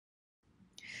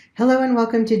Hello and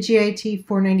welcome to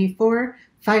GIT494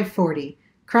 540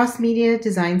 Cross Media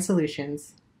Design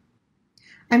Solutions.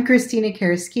 I'm Christina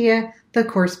Karaskia, the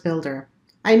course builder.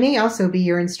 I may also be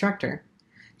your instructor.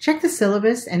 Check the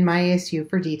syllabus and my ASU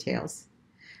for details.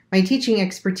 My teaching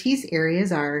expertise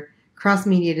areas are cross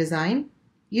media design,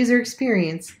 user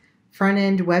experience,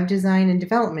 front-end web design and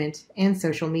development, and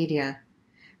social media.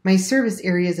 My service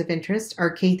areas of interest are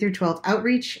K-12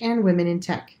 outreach and women in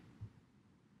tech.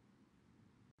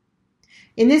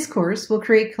 In this course, we'll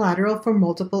create collateral for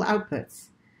multiple outputs.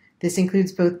 This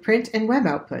includes both print and web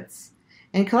outputs,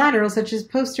 and collateral such as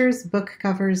posters, book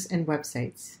covers, and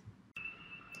websites.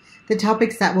 The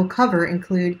topics that we'll cover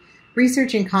include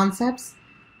research and concepts,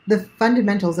 the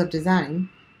fundamentals of design,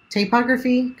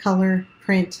 typography, color,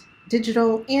 print,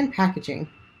 digital, and packaging.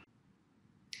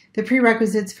 The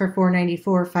prerequisites for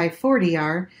 494-540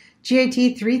 are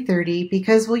GIT330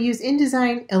 because we'll use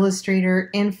InDesign, Illustrator,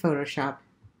 and Photoshop.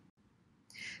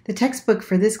 The textbook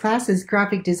for this class is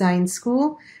Graphic Design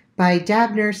School by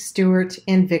Dabner, Stewart,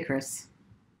 and Vickers.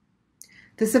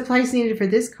 The supplies needed for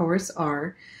this course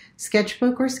are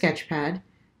Sketchbook or Sketchpad,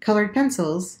 colored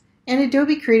pencils, and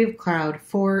Adobe Creative Cloud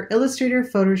for Illustrator,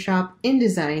 Photoshop,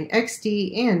 InDesign,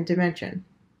 XD, and Dimension.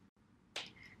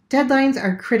 Deadlines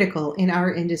are critical in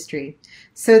our industry,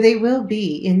 so they will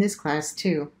be in this class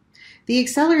too. The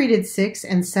accelerated 6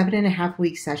 and 7.5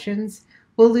 week sessions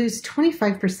will lose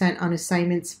 25% on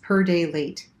assignments per day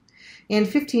late, and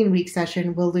 15-week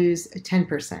session will lose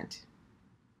 10%.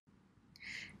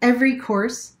 Every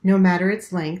course, no matter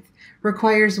its length,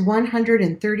 requires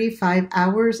 135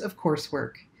 hours of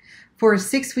coursework. For a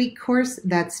 6-week course,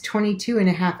 that's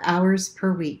 22.5 hours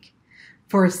per week.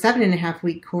 For a 7.5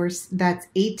 week course, that's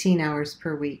 18 hours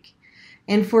per week.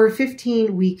 And for a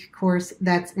 15-week course,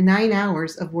 that's 9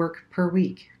 hours of work per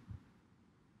week.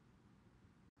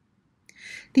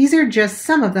 These are just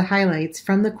some of the highlights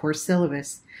from the course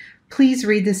syllabus. Please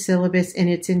read the syllabus in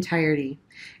its entirety,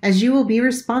 as you will be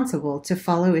responsible to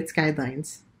follow its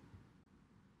guidelines.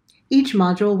 Each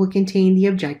module will contain the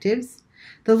objectives,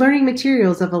 the learning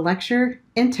materials of a lecture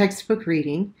and textbook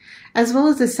reading, as well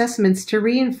as assessments to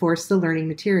reinforce the learning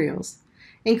materials,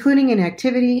 including an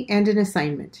activity and an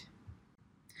assignment.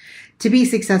 To be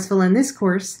successful in this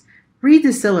course, read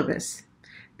the syllabus.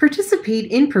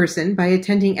 Participate in person by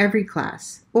attending every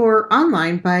class, or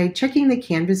online by checking the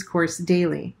Canvas course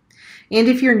daily. And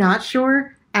if you're not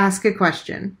sure, ask a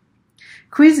question.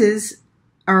 Quizzes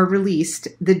are released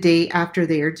the day after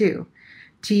they are due.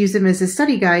 To use them as a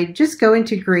study guide, just go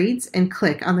into Grades and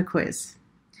click on the quiz.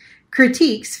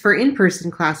 Critiques for in-person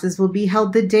classes will be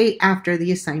held the day after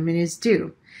the assignment is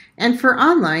due. And for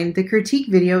online, the critique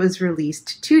video is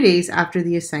released 2 days after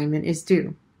the assignment is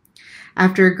due.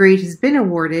 After a grade has been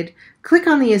awarded, click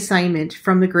on the assignment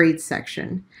from the grades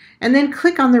section, and then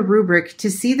click on the rubric to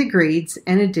see the grades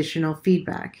and additional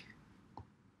feedback.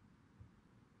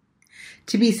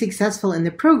 To be successful in the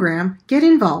program, get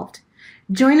involved.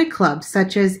 Join a club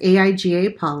such as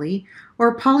AIGA Poly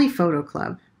or Poly Photo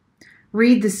Club.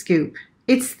 Read The Scoop.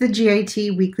 It's the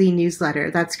GIT weekly newsletter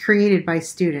that's created by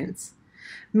students.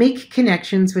 Make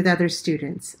connections with other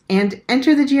students, and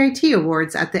enter the GIT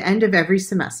Awards at the end of every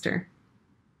semester.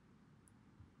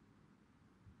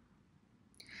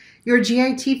 Your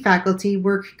GIT faculty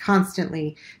work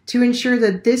constantly to ensure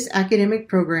that this academic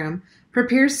program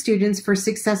prepares students for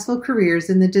successful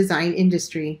careers in the design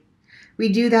industry. We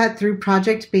do that through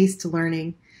project-based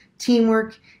learning,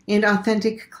 teamwork, and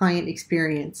authentic client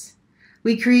experience.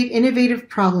 We create innovative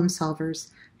problem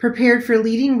solvers, prepared for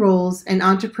leading roles and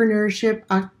entrepreneurship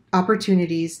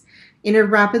opportunities in a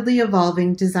rapidly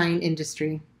evolving design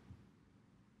industry.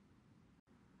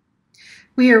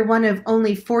 We are one of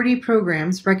only 40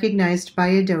 programs recognized by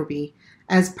Adobe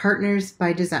as Partners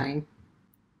by Design.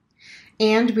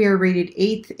 And we are rated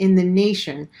 8th in the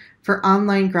nation for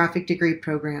online graphic degree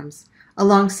programs,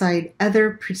 alongside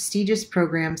other prestigious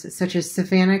programs such as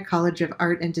Savannah College of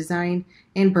Art and Design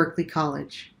and Berkeley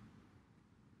College.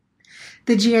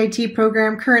 The GIT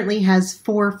program currently has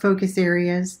 4 focus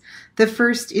areas. The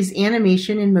first is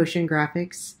animation and motion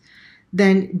graphics,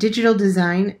 then digital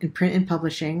design and print and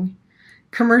publishing,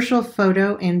 commercial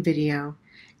photo and video,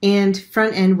 and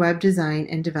front-end web design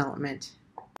and development.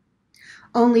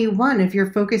 Only one of your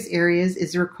focus areas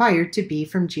is required to be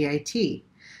from GIT.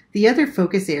 The other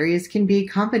focus areas can be a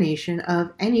combination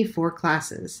of any 4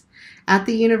 classes at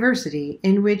the university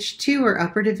in which 2 are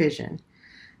upper division.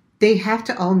 They have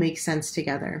to all make sense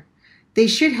together. They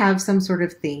should have some sort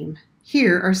of theme.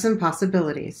 Here are some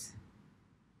possibilities.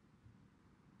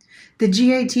 The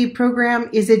GIT program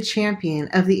is a champion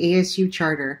of the ASU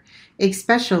Charter,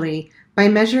 especially by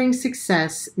measuring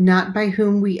success not by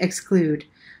whom we exclude,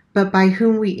 but by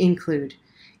whom we include,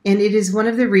 and it is one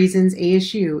of the reasons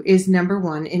ASU is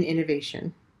 #1 in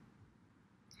innovation.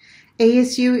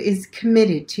 ASU is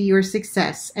committed to your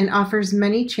success and offers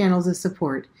many channels of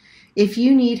support. If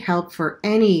you need help for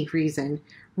any reason,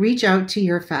 reach out to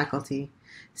your faculty.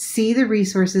 See the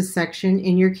resources section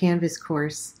in your Canvas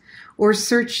course, or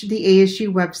search the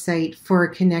ASU website for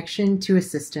a connection to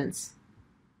assistance.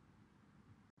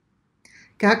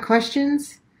 Got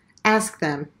questions? Ask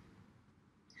them.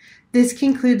 This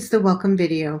concludes the welcome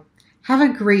video. Have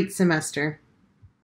a great semester.